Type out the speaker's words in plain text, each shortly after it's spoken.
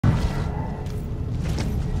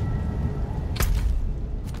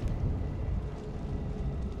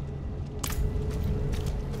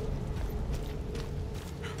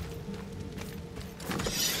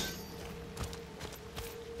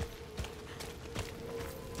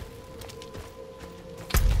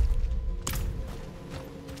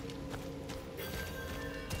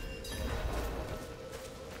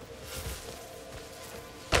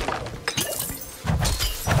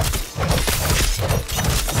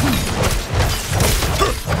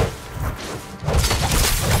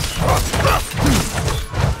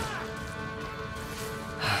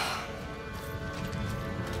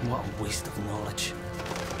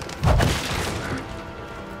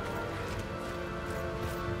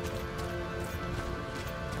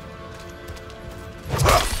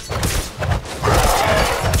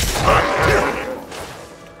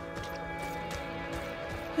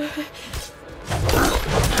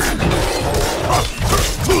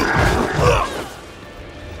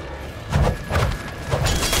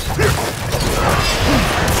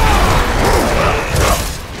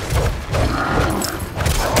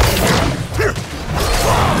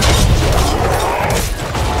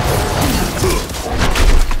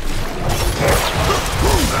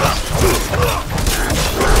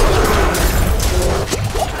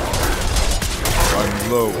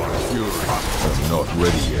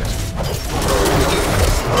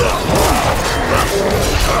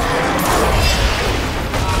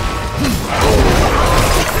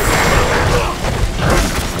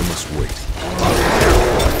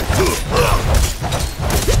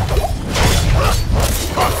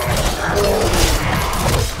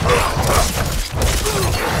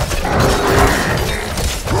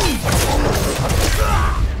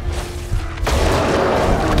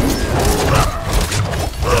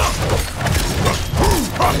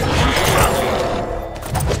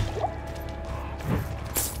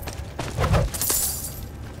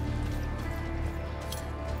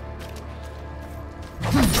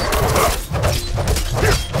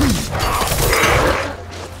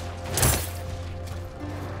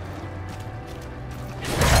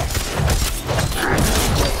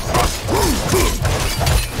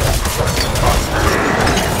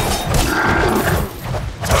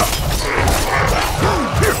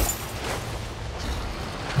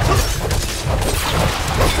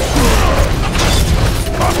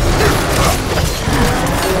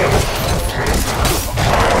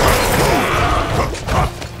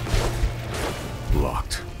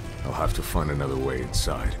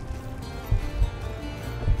inside.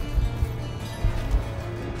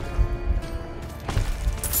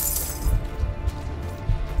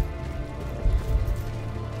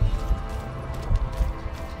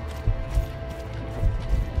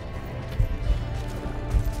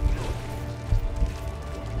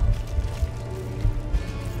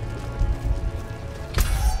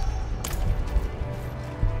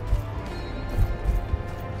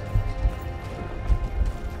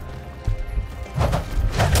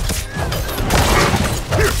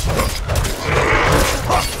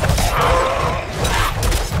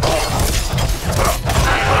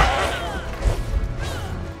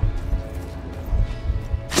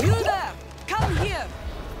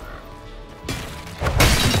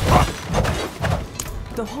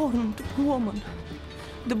 The horned woman,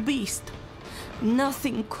 the beast.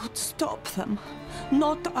 Nothing could stop them.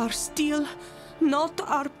 Not our steel, not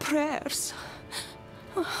our prayers.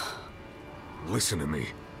 Listen to me.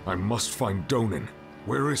 I must find Donan.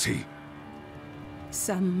 Where is he?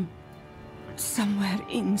 Somewhere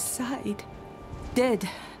inside. Dead,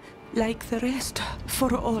 like the rest,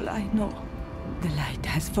 for all I know. The light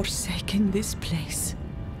has forsaken this place.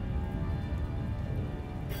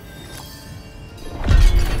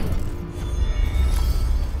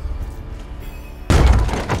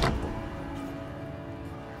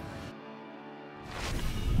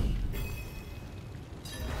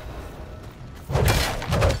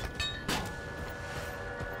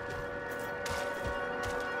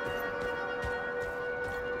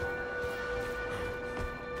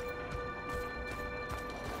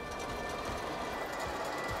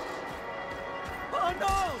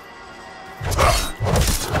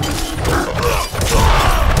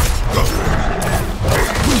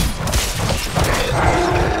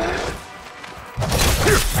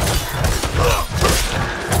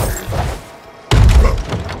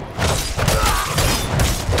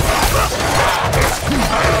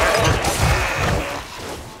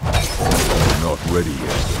 Ready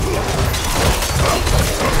yet.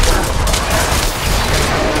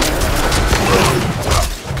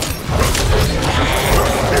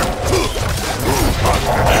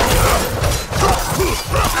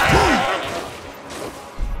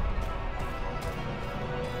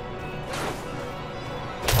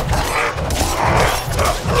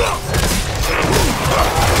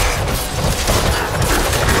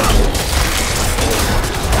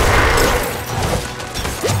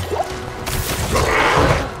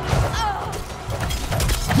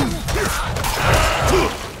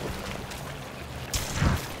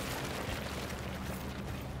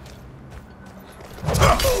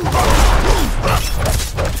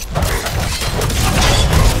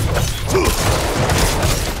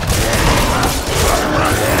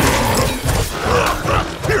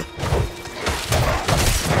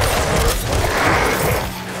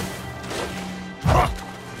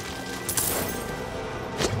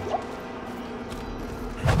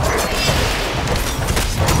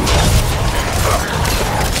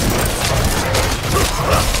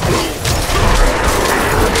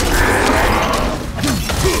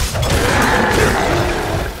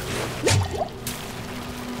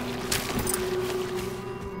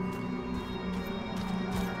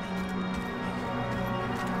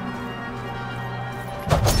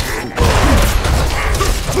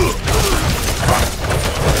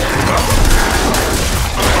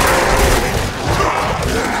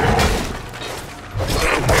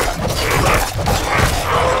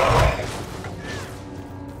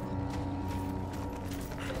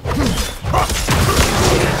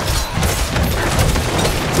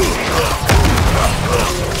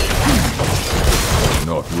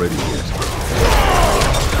 Ready yet.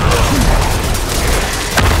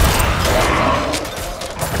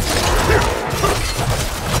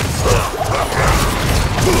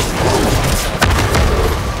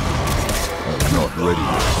 I'm not ready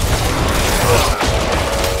yet.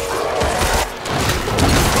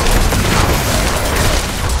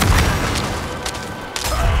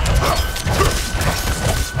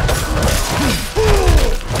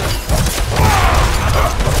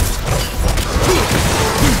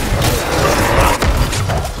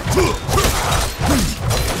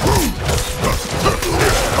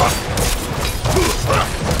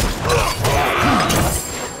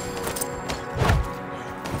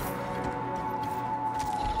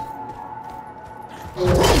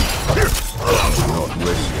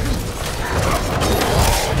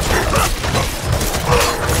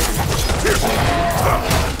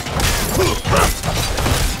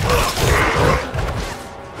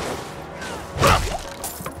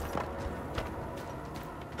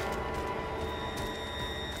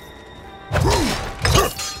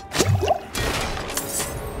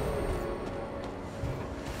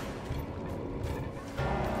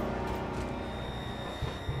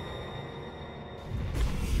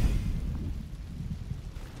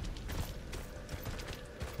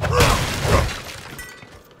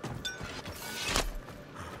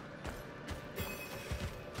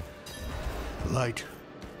 light.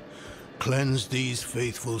 Cleanse these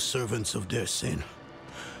faithful servants of their sin.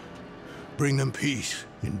 Bring them peace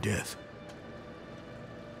in death.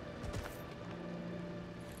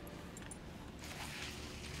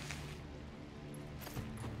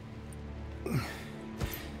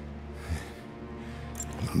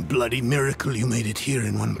 Bloody miracle you made it here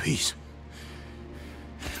in one piece.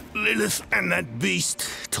 Lilith and that beast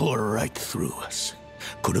tore right through us.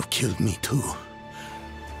 Could have killed me too.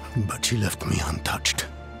 But she left me untouched.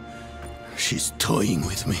 She's toying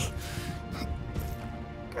with me.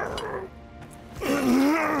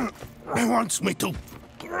 Wants me to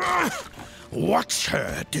watch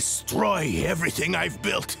her destroy everything I've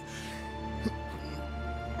built.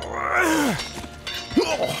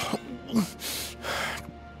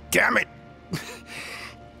 Damn it!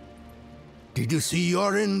 Did you see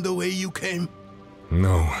Yorin the way you came?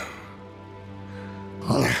 No.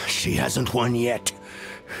 She hasn't won yet.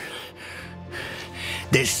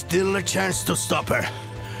 There's still a chance to stop her.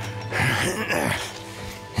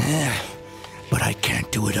 But I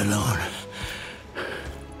can't do it alone.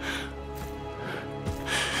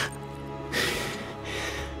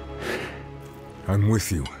 I'm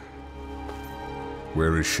with you.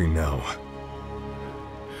 Where is she now?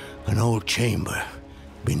 An old chamber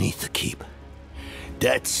beneath the keep.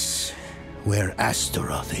 That's where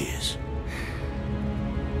Astaroth is.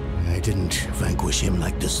 I didn't vanquish him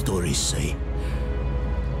like the stories say.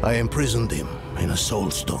 I imprisoned him in a soul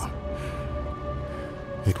stone.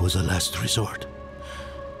 It was a last resort.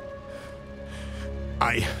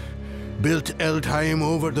 I built Eldheim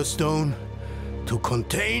over the stone to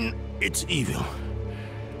contain its evil.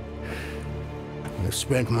 I've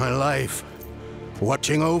spent my life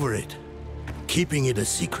watching over it, keeping it a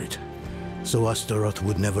secret, so Astaroth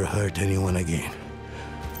would never hurt anyone again.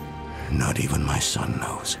 Not even my son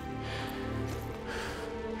knows.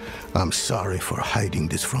 I'm sorry for hiding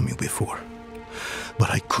this from you before, but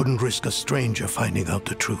I couldn't risk a stranger finding out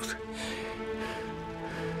the truth.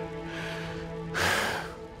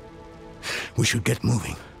 We should get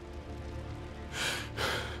moving.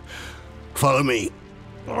 Follow me.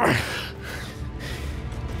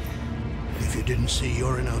 If you didn't see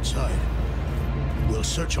Yorin outside, we'll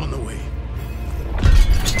search on the way.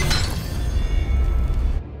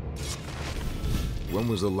 When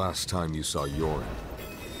was the last time you saw Yorin?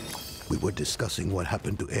 We were discussing what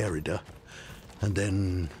happened to Erida, and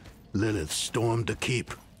then Lilith stormed the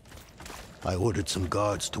keep. I ordered some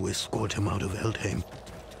guards to escort him out of Eldheim.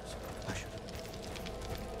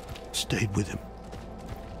 Stayed with him.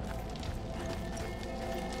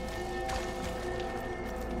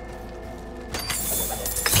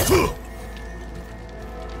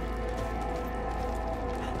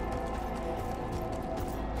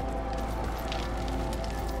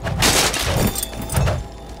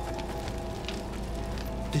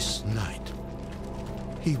 This night,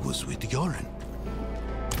 he was with Yorin.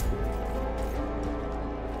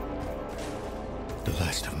 The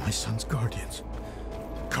last of my son's guardians.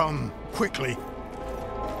 Come, quickly.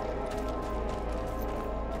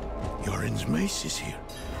 Yorin's mace is here.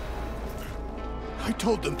 I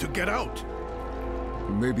told them to get out.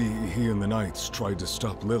 Maybe he and the Knights tried to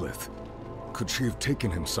stop Lilith. Could she have taken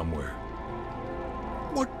him somewhere?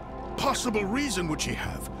 What possible reason would she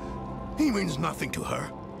have? He means nothing to her.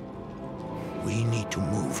 We need to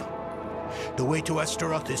move. The way to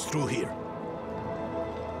Astaroth is through here.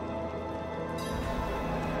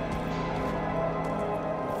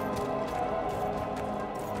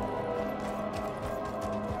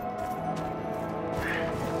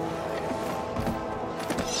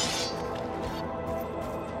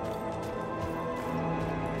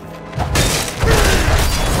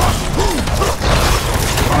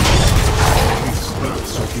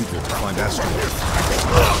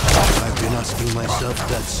 I've been asking myself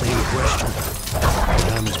that same question,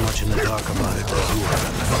 but I'm as much in the dark about it as you are,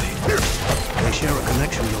 I'm afraid. They share a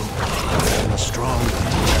connection, though, and a strong one.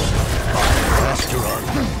 Astaroth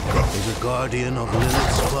is a guardian of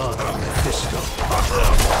Lilith's father, Mephisto,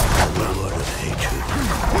 the Lord of Hatred.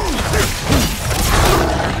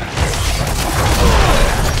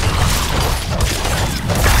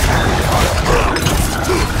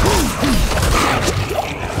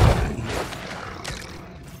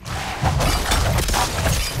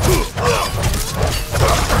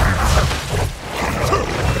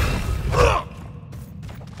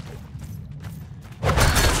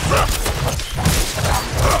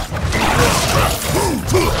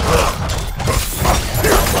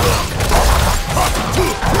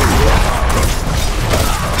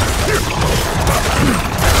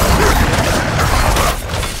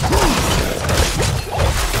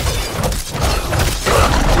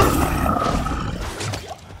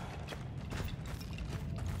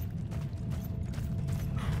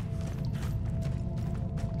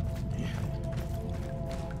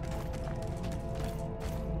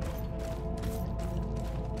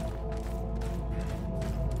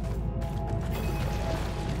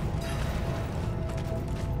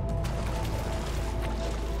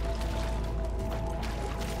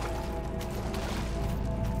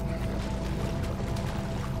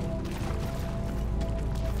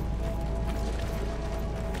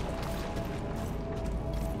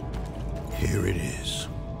 Here it is.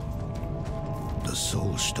 The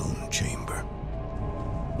Soulstone Chamber.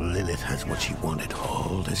 Lilith has what she wanted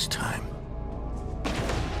all this time.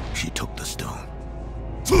 She took the stone.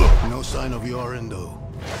 No sign of Yoren, though.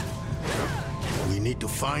 We need to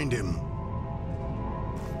find him.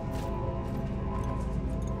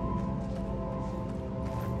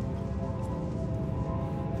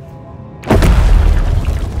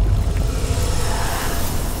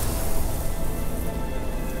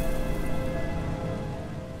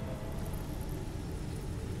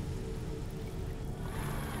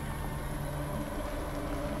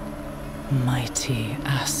 Mighty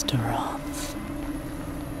Astaroth.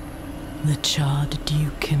 The charred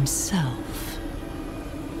Duke himself.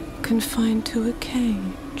 Confined to a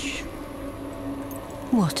cage.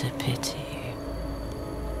 What a pity.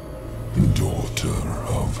 Daughter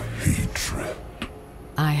of hatred.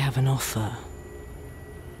 I have an offer.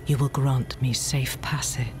 You will grant me safe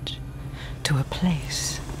passage to a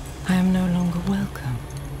place I am no longer welcome.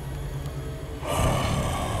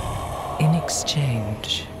 In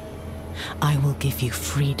exchange, I will give you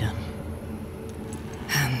freedom.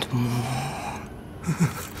 And more.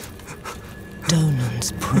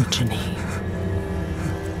 Donan's progeny.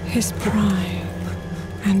 His pride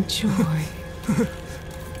and joy.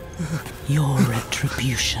 Your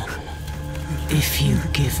retribution. If you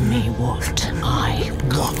give me what I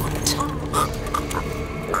want.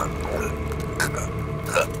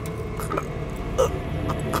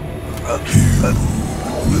 You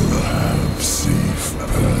will have safe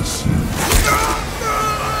passage.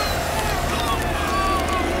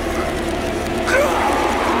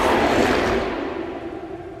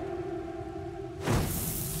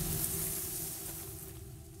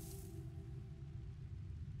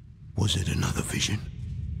 Was it another vision?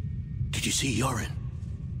 Did you see Yoren?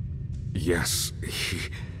 Yes,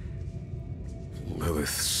 Lilith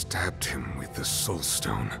stabbed him with the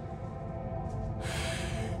Soulstone.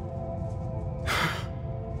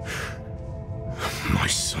 My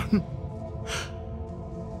son?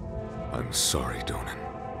 I'm sorry, Donan.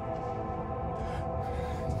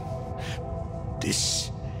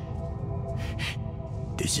 This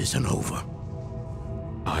isn't over.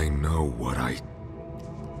 I know what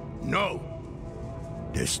No!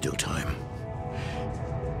 There's still time.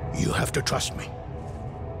 You have to trust me.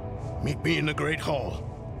 Meet me in the Great Hall.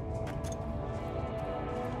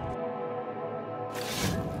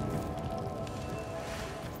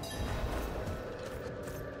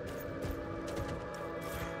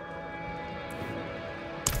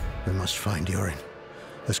 We must find Yoren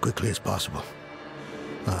as quickly as possible.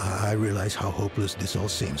 I realize how hopeless this all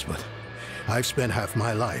seems, but I've spent half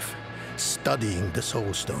my life studying the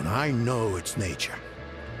Soulstone. I know its nature.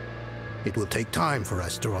 It will take time for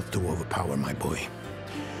Astaroth to overpower my boy.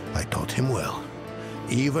 I taught him well.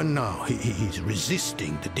 Even now, he's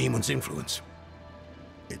resisting the demon's influence.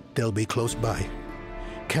 They'll be close by.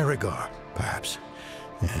 Karagar, perhaps.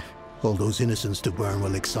 All those innocents to burn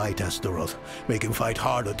will excite Astaroth, make him fight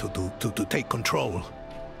harder to take control.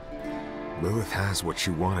 Lilith has what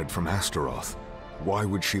she wanted from Astaroth. Why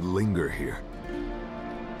would she linger here?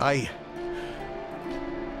 I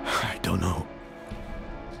don't know.